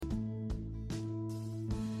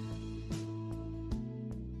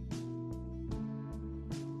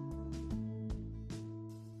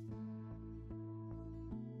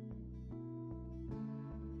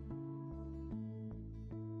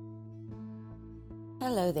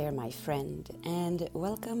Hello there, my friend, and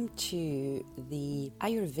welcome to the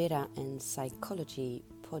Ayurveda and Psychology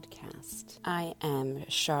podcast. I am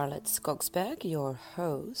Charlotte Skogsberg, your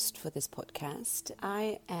host for this podcast.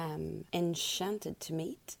 I am enchanted to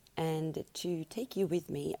meet and to take you with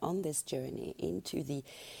me on this journey into the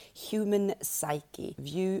human psyche,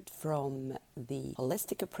 viewed from the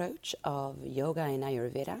holistic approach of yoga and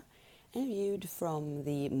Ayurveda, and viewed from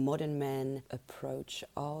the modern man approach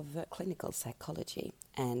of clinical psychology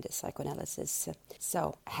and psychoanalysis.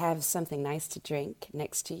 So have something nice to drink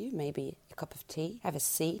next to you, maybe a cup of tea, have a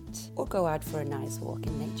seat, or go out for a nice walk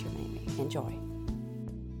in nature maybe. Enjoy.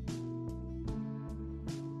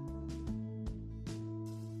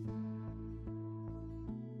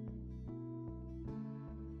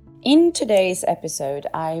 In today's episode,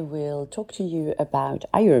 I will talk to you about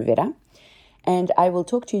Ayurveda. And I will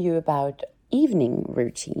talk to you about evening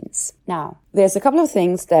routines. Now, there's a couple of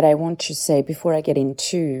things that I want to say before I get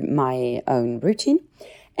into my own routine.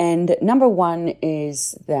 And number one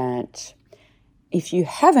is that if you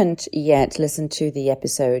haven't yet listened to the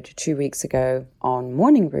episode 2 weeks ago on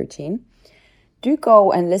morning routine, do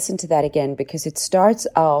go and listen to that again, because it starts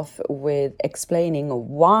off with explaining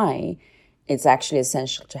why it's actually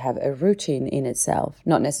essential to have a routine in itself,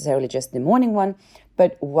 not necessarily just the morning one,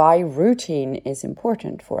 but why routine is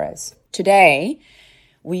important for us. Today,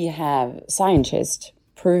 we have scientists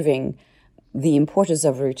proving the importance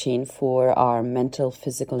of routine for our mental,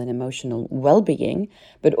 physical, and emotional well-being,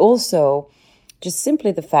 but also just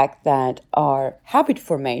simply the fact that our habit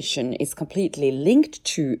formation is completely linked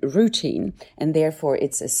to routine, and therefore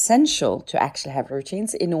it's essential to actually have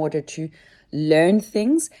routines in order to learn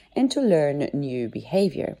things and to learn new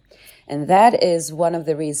behavior. And that is one of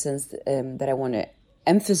the reasons that I want to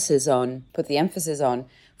put the emphasis on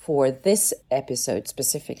for this episode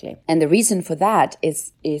specifically. And the reason for that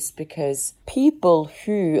is because people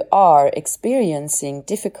who are experiencing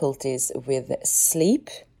difficulties with sleep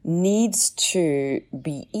needs to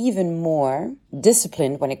be even more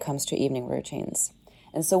disciplined when it comes to evening routines.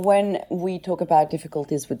 And so when we talk about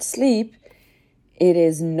difficulties with sleep, it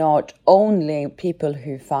is not only people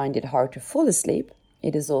who find it hard to fall asleep,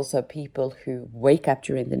 it is also people who wake up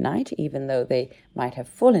during the night, even though they might have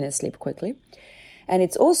fallen asleep quickly. And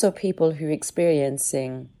it's also people who are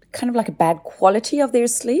experiencing kind of like a bad quality of their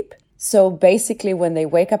sleep. So basically when they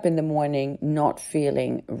wake up in the morning, not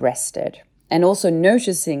feeling rested. And also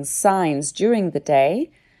noticing signs during the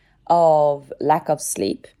day of lack of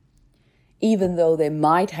sleep, even though they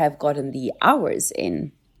might have gotten the hours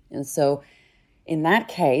in. And so in that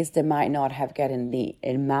case, they might not have gotten the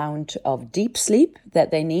amount of deep sleep that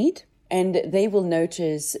they need, and they will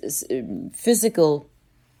notice physical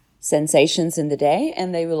sensations in the day,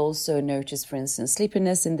 and they will also notice, for instance,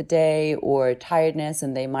 sleepiness in the day or tiredness,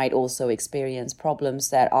 and they might also experience problems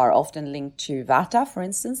that are often linked to vata, for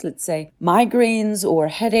instance, let's say migraines or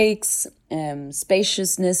headaches,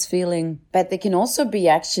 spaciousness feeling, but they can also be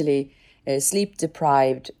actually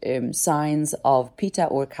sleep-deprived signs of pitta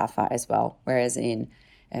or kapha as well, whereas in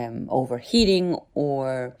overheating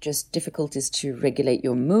or just difficulties to regulate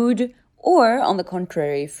your mood, or on the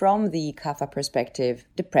contrary, from the kapha perspective,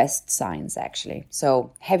 depressed signs actually.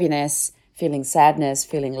 So heaviness, feeling sadness,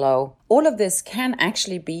 feeling low, all of this can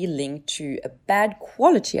actually be linked to a bad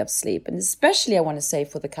quality of sleep, and especially I want to say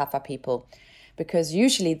for the kapha people, because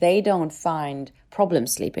usually they don't find problem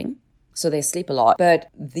sleeping. So they sleep a lot, but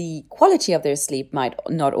the quality of their sleep might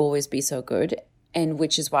not always be so good, and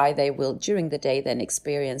which is why they will during the day then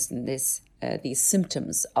experience these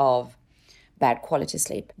symptoms of bad quality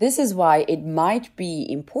sleep. This is why it might be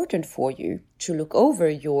important for you to look over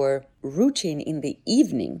your routine in the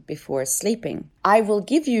evening before sleeping. I will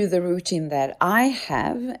give you the routine that I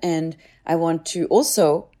have, and I want to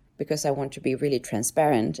also, because I want to be really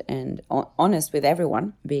transparent and honest with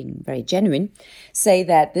everyone, being very genuine, say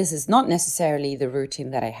that this is not necessarily the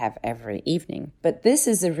routine that I have every evening. But this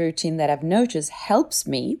is a routine that I've noticed helps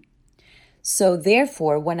me. So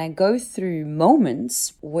therefore, when I go through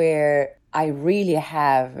moments where I really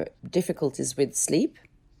have difficulties with sleep,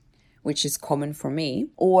 which is common for me,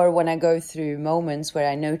 or when I go through moments where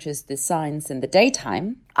I notice the signs in the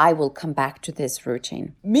daytime, I will come back to this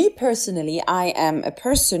routine. Me personally, I am a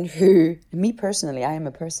person who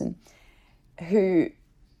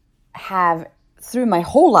have through my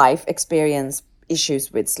whole life experienced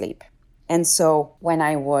issues with sleep. And so when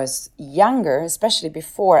I was younger, especially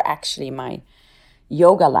before actually my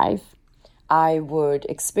yoga life, I would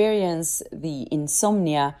experience the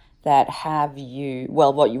insomnia that have you,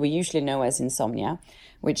 well, what we usually know as insomnia,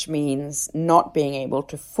 which means not being able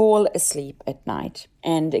to fall asleep at night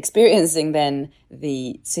and experiencing then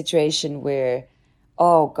the situation where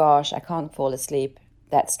oh gosh, I can't fall asleep.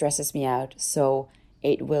 That stresses me out. So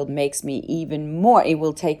it will take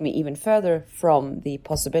me even further from the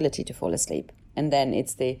possibility to fall asleep. And then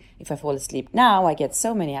if I fall asleep now, I get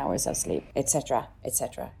so many hours of sleep, etc.,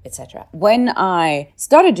 etc., etc. When I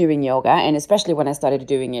started doing yoga, and especially when I started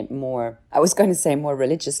doing it more, I was going to say more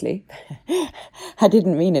religiously. I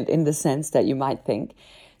didn't mean it in the sense that you might think.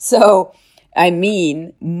 So I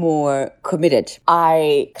mean more committed.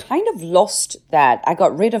 I kind of lost that. I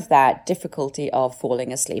got rid of that difficulty of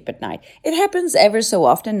falling asleep at night. It happens ever so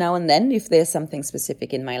often now and then if there's something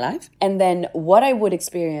specific in my life. And then what I would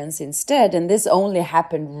experience instead, and this only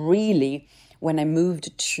happened really when I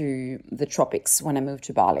moved to the tropics, when I moved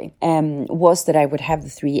to Bali, was that I would have the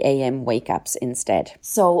 3 a.m. wake-ups instead.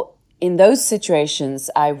 So in those situations,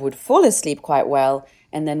 I would fall asleep quite well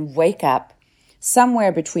and then wake up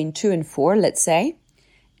somewhere between 2 and 4, let's say,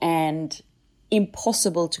 and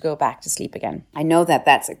impossible to go back to sleep again. I know that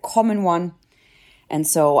that's a common one. And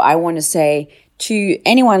so I want to say to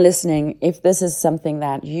anyone listening, if this is something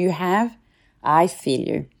that you have, I feel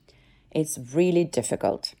you. It's really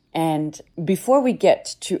difficult. And before we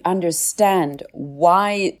get to understand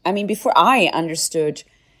before I understood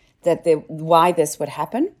why this would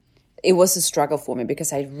happen, it was a struggle for me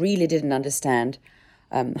because I really didn't understand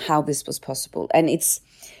how this was possible. And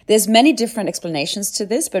there's many different explanations to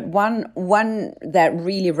this, but one that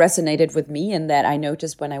really resonated with me and that I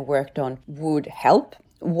noticed when I worked on would help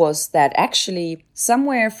was that actually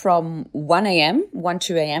somewhere from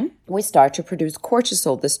 2 a.m., we start to produce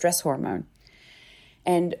cortisol, the stress hormone.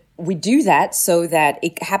 And we do that so that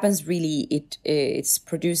it happens it's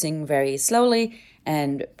producing very slowly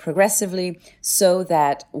and progressively so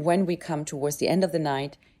that when we come towards the end of the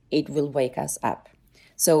night, it will wake us up.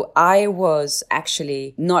 So I was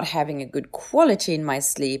actually not having a good quality in my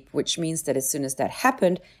sleep, which means that as soon as that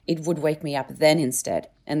happened, it would wake me up then instead.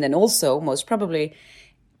 And then also, most probably,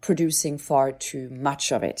 producing far too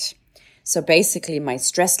much of it. So basically, my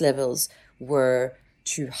stress levels were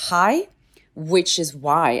too high, which is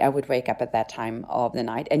why I would wake up at that time of the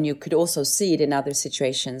night. And you could also see it in other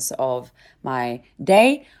situations of my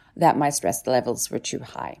day that my stress levels were too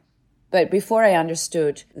high. But before I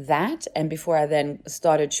understood that, and before I then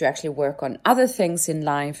started to actually work on other things in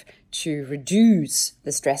life to reduce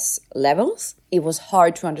the stress levels, it was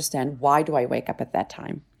hard to understand why do I wake up at that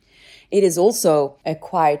time. It is also a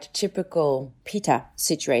quite typical pitta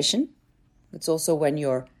situation. It's also when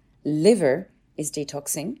your liver is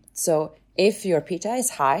detoxing. So if your pitta is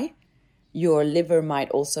high, your liver might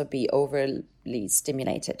also be overly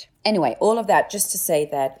stimulated. Anyway, all of that just to say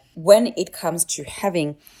that when it comes to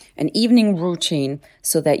having an evening routine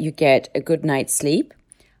so that you get a good night's sleep,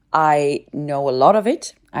 I know a lot of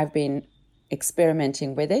it. I've been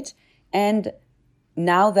experimenting with it. And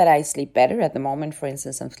now that I sleep better, at the moment, for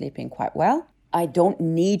instance, I'm sleeping quite well, I don't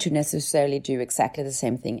need to necessarily do exactly the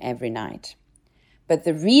same thing every night. But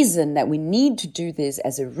the reason that we need to do this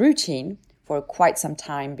as a routine for quite some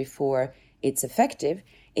time before it's effective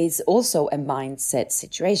is also a mindset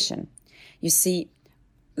situation. You see,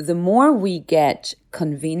 the more we get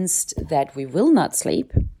convinced that we will not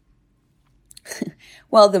sleep,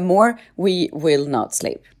 well, the more we will not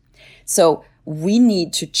sleep. So we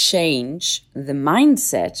need to change the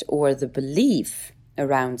mindset or the belief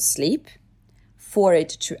around sleep for it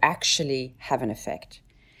to actually have an effect.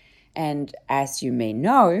 And as you may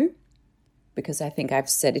know, because I think I've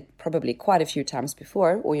said it probably quite a few times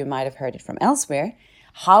before, or you might have heard it from elsewhere,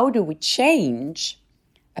 how do we change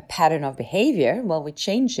a pattern of behavior? Well, we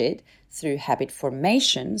change it through habit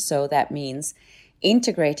formation. So that means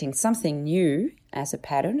integrating something new as a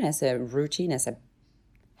pattern, as a routine, as a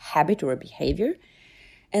habit or a behavior,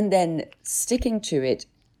 and then sticking to it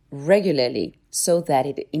regularly so that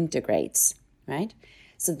it integrates, right?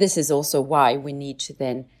 So this is also why we need to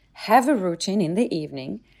then have a routine in the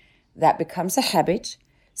evening that becomes a habit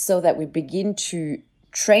so that we begin to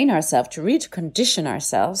train ourselves, to really condition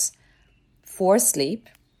ourselves for sleep.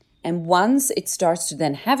 And once it starts to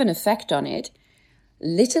then have an effect on it,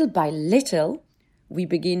 little by little, we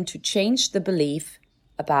begin to change the belief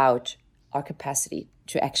about our capacity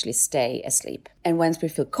to actually stay asleep. And once we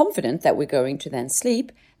feel confident that we're going to then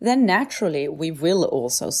sleep, then naturally we will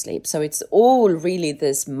also sleep. So it's all really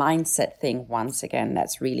this mindset thing once again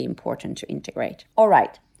that's really important to integrate. All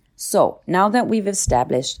right. So now that we've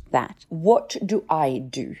established that, what do I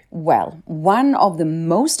do? Well, one of the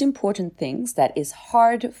most important things that is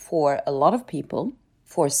hard for a lot of people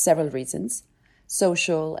for several reasons,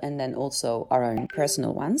 social and then also our own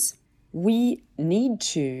personal ones, we need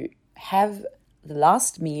to have the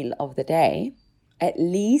last meal of the day at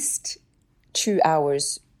least 2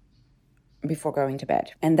 hours before going to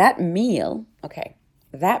bed. And that meal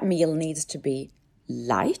needs to be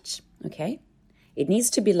light, okay? It needs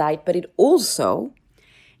to be light, but it also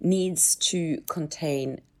needs to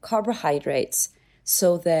contain carbohydrates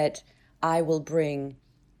so that I will bring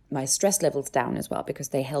my stress levels down as well, because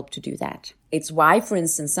they help to do that. It's why, for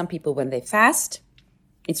instance, some people, when they fast,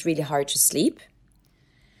 it's really hard to sleep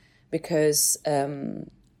because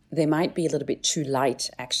they might be a little bit too light,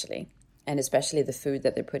 actually, and especially the food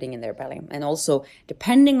that they're putting in their belly. And also,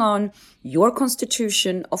 depending on your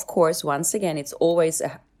constitution, of course, once again, it's always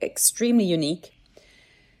extremely unique.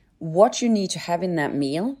 What you need to have in that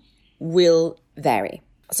meal will vary.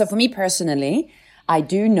 So for me personally, I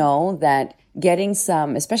do know that getting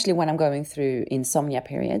some, especially when I'm going through insomnia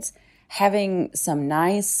periods, having some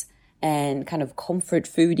nice and kind of comfort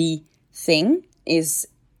foody thing is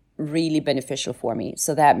really beneficial for me.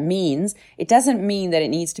 So that means, it doesn't mean that it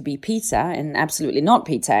needs to be pizza, and absolutely not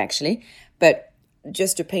pizza actually, but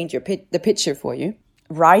just to paint the picture for you,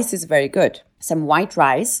 rice is very good. Some white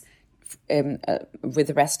rice with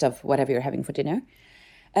the rest of whatever you're having for dinner.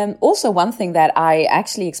 Also, one thing that I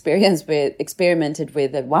actually experimented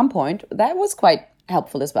with at one point that was quite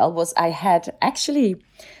helpful as well was I had actually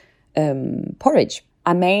porridge.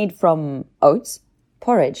 I made from oats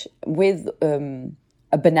porridge with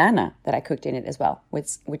a banana that I cooked in it as well,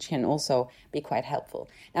 which can also be quite helpful.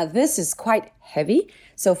 Now, this is quite heavy.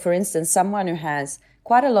 So, for instance, someone who has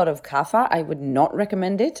quite a lot of kapha, I would not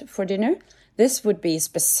recommend it for dinner. This would be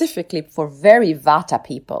specifically for very vata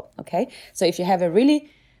people, okay? So if you have a really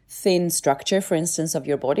thin structure, for instance, of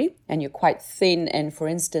your body, and you're quite thin and, for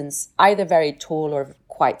instance, either very tall or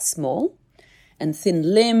quite small, and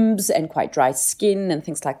thin limbs and quite dry skin and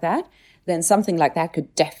things like that, then something like that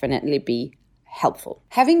could definitely be helpful.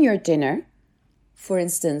 Having your dinner, for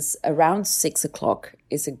instance, around 6 o'clock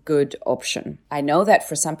is a good option. I know that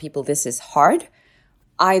for some people this is hard,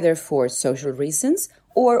 either for social reasons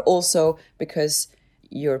or also because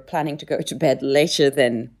you're planning to go to bed later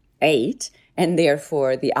than 8, and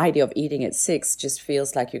therefore the idea of eating at 6 just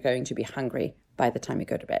feels like you're going to be hungry by the time you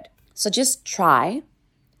go to bed. So just try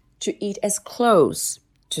to eat as close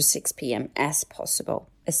to 6 p.m. as possible,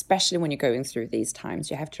 especially when you're going through these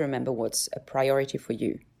times. You have to remember what's a priority for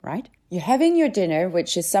you, right? You're having your dinner,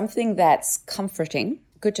 which is something that's comforting,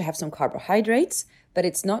 good to have some carbohydrates, but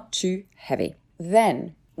it's not too heavy.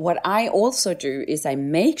 Then what I also do is I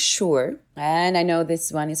make sure, and I know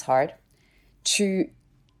this one is hard, to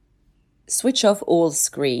switch off all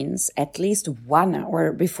screens at least 1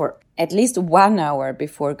 hour before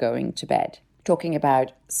going to bed. Talking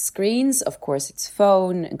about screens, of course, it's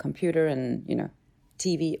phone and computer and,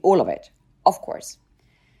 TV, all of it, of course.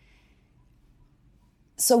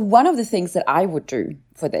 So one of the things that I would do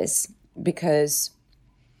for this, because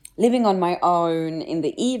living on my own in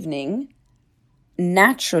the evening,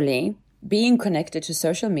 naturally being connected to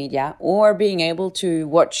social media or being able to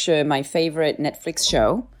watch my favorite Netflix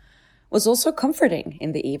show was also comforting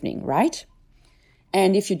in the evening, right?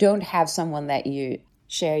 And if you don't have someone that you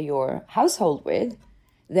share your household with,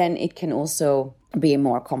 then it can also be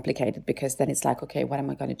more complicated, because then it's like, okay, what am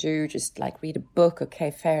I going to do? Just like read a book.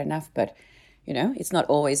 Okay, fair enough. But, it's not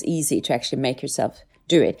always easy to actually make yourself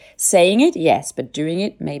do it. Saying it, yes, but doing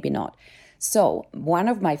it, maybe not. So one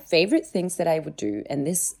of my favorite things that I would do, and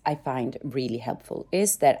this I find really helpful,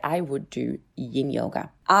 is that I would do yin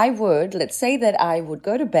yoga. Let's say that I would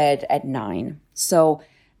go to bed at 9. So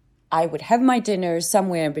I would have my dinner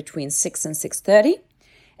somewhere between 6 and 6:30.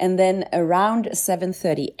 And then around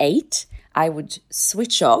 7:38, I would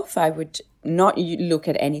switch off. I would not look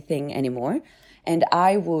at anything anymore. And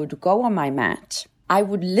I would go on my mat. I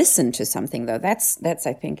would listen to something, though. That's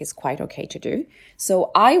I think is quite okay to do. So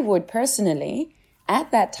I would personally, at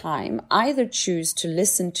that time, either choose to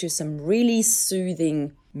listen to some really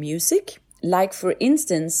soothing music. Like, for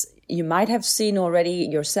instance, you might have seen already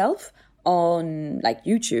yourself on like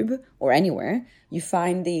YouTube or anywhere. You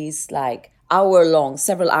find these like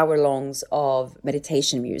several hour longs of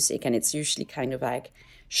meditation music. And it's usually kind of like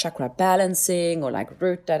chakra balancing or like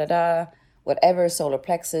root da-da-da, whatever, solar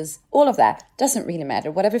plexus, all of that. Doesn't really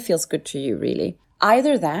matter. Whatever feels good to you, really.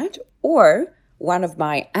 Either that, or one of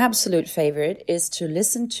my absolute favorite is to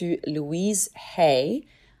listen to Louise Hay,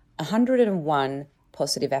 101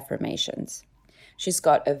 Positive Affirmations. She's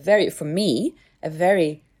got a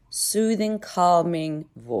very soothing, calming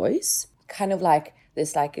voice, kind of like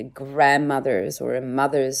this, like a grandmother's or a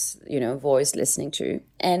mother's, voice listening to.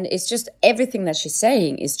 And it's just everything that she's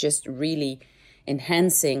saying is just really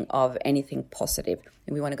enhancing of anything positive.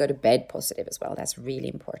 And we want to go to bed positive as well. That's really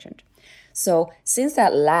important. So since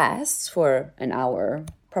that lasts for an hour,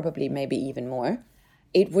 probably maybe even more,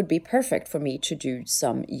 it would be perfect for me to do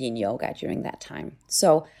some yin yoga during that time.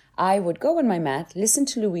 So I would go on my mat, listen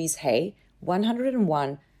to Louise Hay,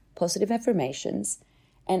 101 positive affirmations,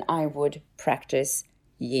 and I would practice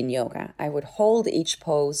yin yoga. I would hold each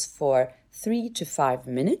pose for 3 to 5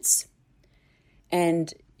 minutes,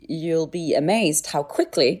 and you'll be amazed how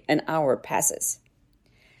quickly an hour passes.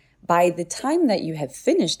 By the time that you have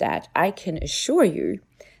finished that, I can assure you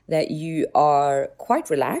that you are quite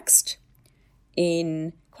relaxed,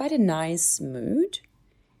 in quite a nice mood,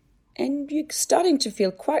 and you're starting to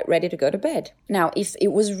feel quite ready to go to bed. Now, if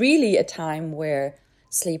it was really a time where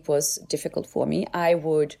sleep was difficult for me, I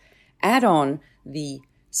would add on the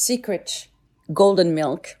secret golden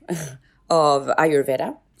milk of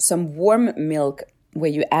Ayurveda, some warm milk where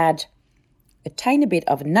you add a tiny bit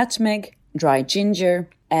of nutmeg, dry ginger,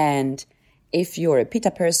 and if you're a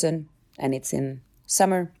pitta person and it's in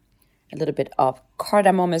summer, a little bit of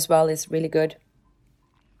cardamom as well is really good.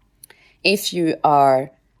 If you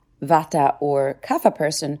are vata or kapha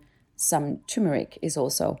person, some turmeric is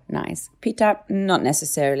also nice. Pitta, not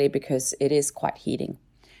necessarily, because it is quite heating.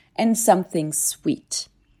 And something sweet.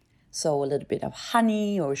 So a little bit of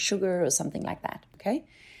honey or sugar or something like that, okay?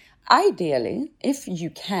 Ideally, if you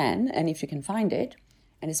can, and if you can find it,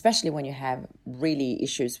 and especially when you have really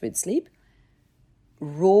issues with sleep,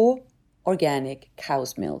 raw organic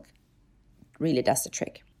cow's milk really does the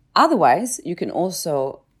trick. Otherwise, you can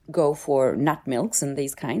also go for nut milks and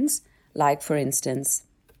these kinds, like for instance,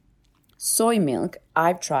 soy milk,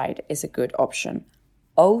 I've tried, is a good option.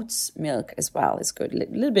 Oats milk as well is good. A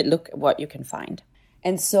little bit, look at what you can find.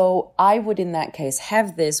 And so I would, in that case,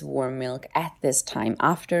 have this warm milk at this time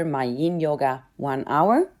after my yin yoga 1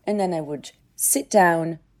 hour. And then I would sit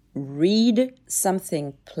down, read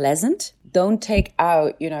something pleasant. Don't take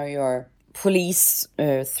out, your police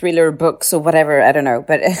thriller books or whatever. I don't know,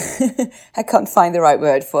 but I can't find the right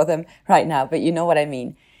word for them right now, but you know what I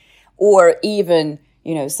mean. Or even,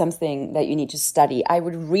 something that you need to study. I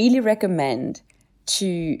would really recommend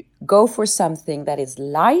to go for something that is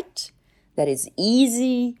light, that is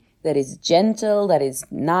easy, that is gentle, that is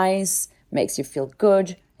nice, makes you feel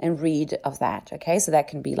good, and read of that, okay? So that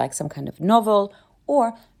can be like some kind of novel.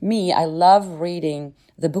 Or me, I love reading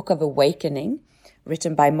the Book of Awakening,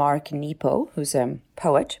 written by Mark Nepo, who's a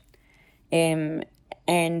poet. And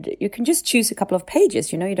you can just choose a couple of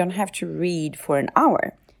pages, you don't have to read for an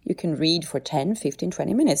hour. You can read for 10, 15,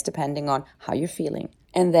 20 minutes, depending on how you're feeling.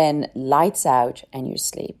 And then lights out and you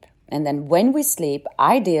sleep. And then when we sleep,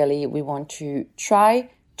 ideally, we want to try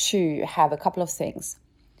to have a couple of things.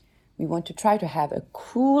 We want to try to have a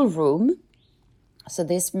cool room. So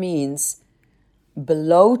this means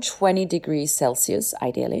below 20 degrees Celsius,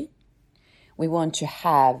 ideally. We want to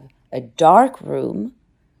have a dark room.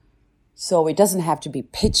 So it doesn't have to be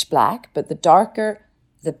pitch black, but the darker,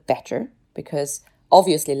 the better, because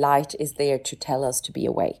obviously light is there to tell us to be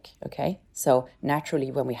awake, okay? So naturally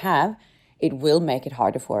when we have, it will make it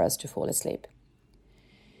harder for us to fall asleep.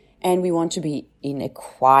 And we want to be in a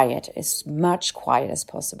quiet, as much quiet as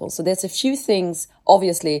possible. So there's a few things,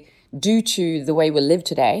 obviously, due to the way we live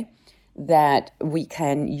today, that we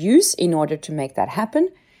can use in order to make that happen.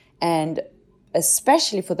 And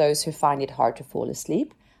especially for those who find it hard to fall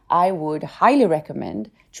asleep, I would highly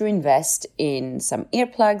recommend to invest in some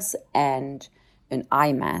earplugs and an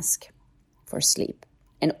eye mask for sleep.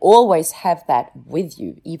 And always have that with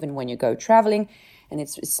you, even when you go traveling. And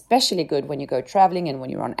it's especially good when you go traveling and when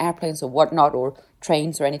you're on airplanes or whatnot, or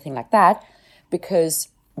trains or anything like that, because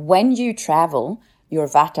when you travel, your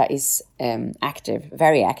vata is active,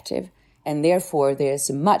 very active, and therefore there's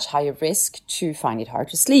a much higher risk to find it hard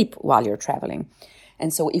to sleep while you're traveling.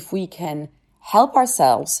 And so if we can help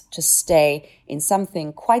ourselves to stay in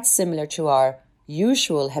something quite similar to our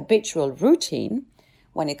usual habitual routine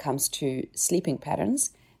when it comes to sleeping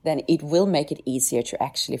patterns, then it will make it easier to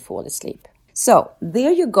actually fall asleep. So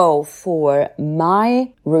there you go for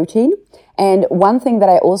my routine. And one thing that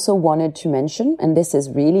I also wanted to mention, and this is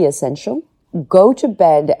really essential, go to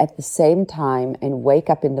bed at the same time and wake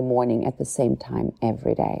up in the morning at the same time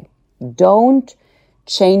every day. Don't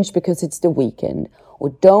change because it's the weekend, or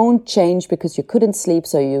don't change because you couldn't sleep,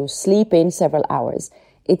 so you sleep in several hours.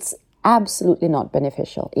 It's absolutely not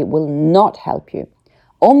beneficial. It will not help you.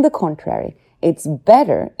 On the contrary, it's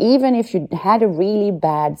better, even if you had a really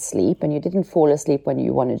bad sleep and you didn't fall asleep when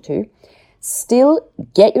you wanted to, still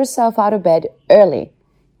get yourself out of bed early.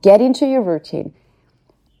 Get into your routine.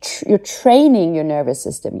 You're training your nervous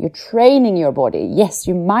system. You're training your body. Yes,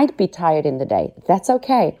 you might be tired in the day. That's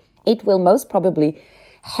okay. It will most probably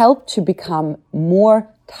help to become more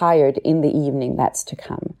tired in the evening that's to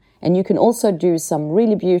come. And you can also do some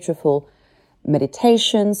really beautiful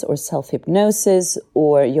meditations or self-hypnosis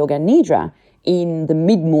or yoga nidra in the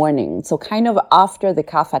mid-morning. So kind of after the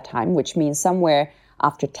kapha time, which means somewhere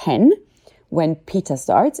after 10 when pitta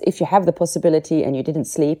starts. If you have the possibility and you didn't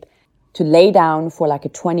sleep, to lay down for like a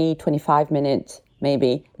 20, 25 minute,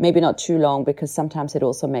 maybe not too long, because sometimes it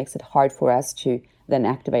also makes it hard for us to then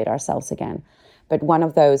activate ourselves again. But one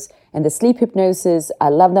of those, and the sleep hypnosis, I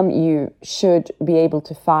love them. You should be able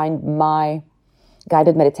to find my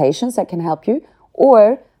guided meditations that can help you.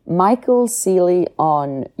 Or Michael Seeley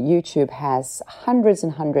on YouTube has hundreds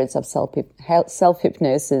and hundreds of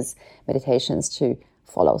self-hypnosis meditations to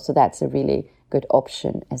follow. So that's a really good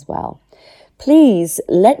option as well. Please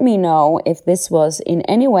let me know if this was in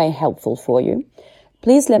any way helpful for you.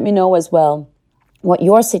 Please let me know as well what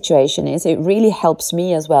your situation is. It really helps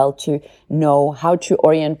me as well to know how to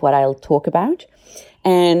orient what I'll talk about.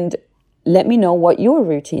 And let me know what your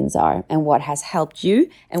routines are and what has helped you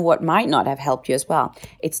and what might not have helped you as well.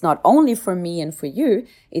 It's not only for me and for you,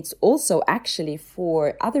 it's also actually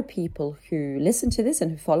for other people who listen to this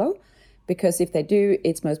and who follow. Because if they do,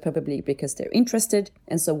 it's most probably because they're interested.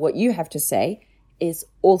 And so what you have to say is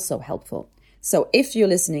also helpful. So if you're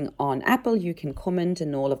listening on Apple, you can comment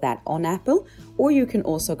and all of that on Apple, or you can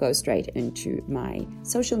also go straight into my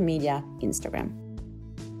social media, Instagram.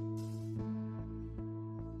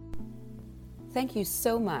 Thank you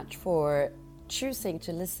so much for choosing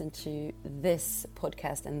to listen to this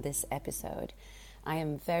podcast and this episode. I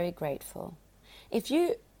am very grateful. If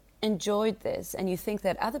you enjoyed this and you think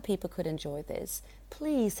that other people could enjoy this,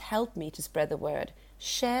 please help me to spread the word.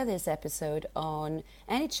 Share this episode on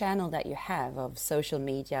any channel that you have of social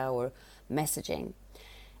media or messaging.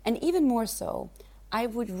 And even more so, I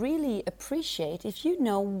would really appreciate if you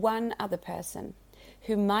know one other person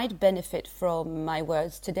who might benefit from my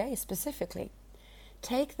words today specifically.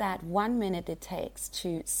 Take that 1 minute it takes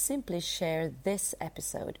to simply share this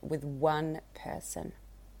episode with one person.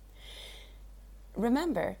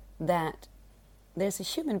 Remember that there's a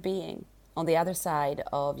human being on the other side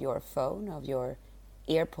of your phone, of your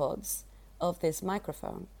earpods, of this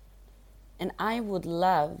microphone. And I would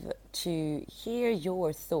love to hear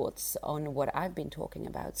your thoughts on what I've been talking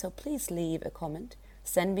about. So please leave a comment.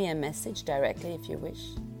 Send me a message directly if you wish.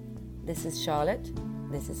 This is Charlotte.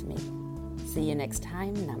 This is me. See you next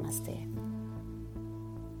time. Namaste.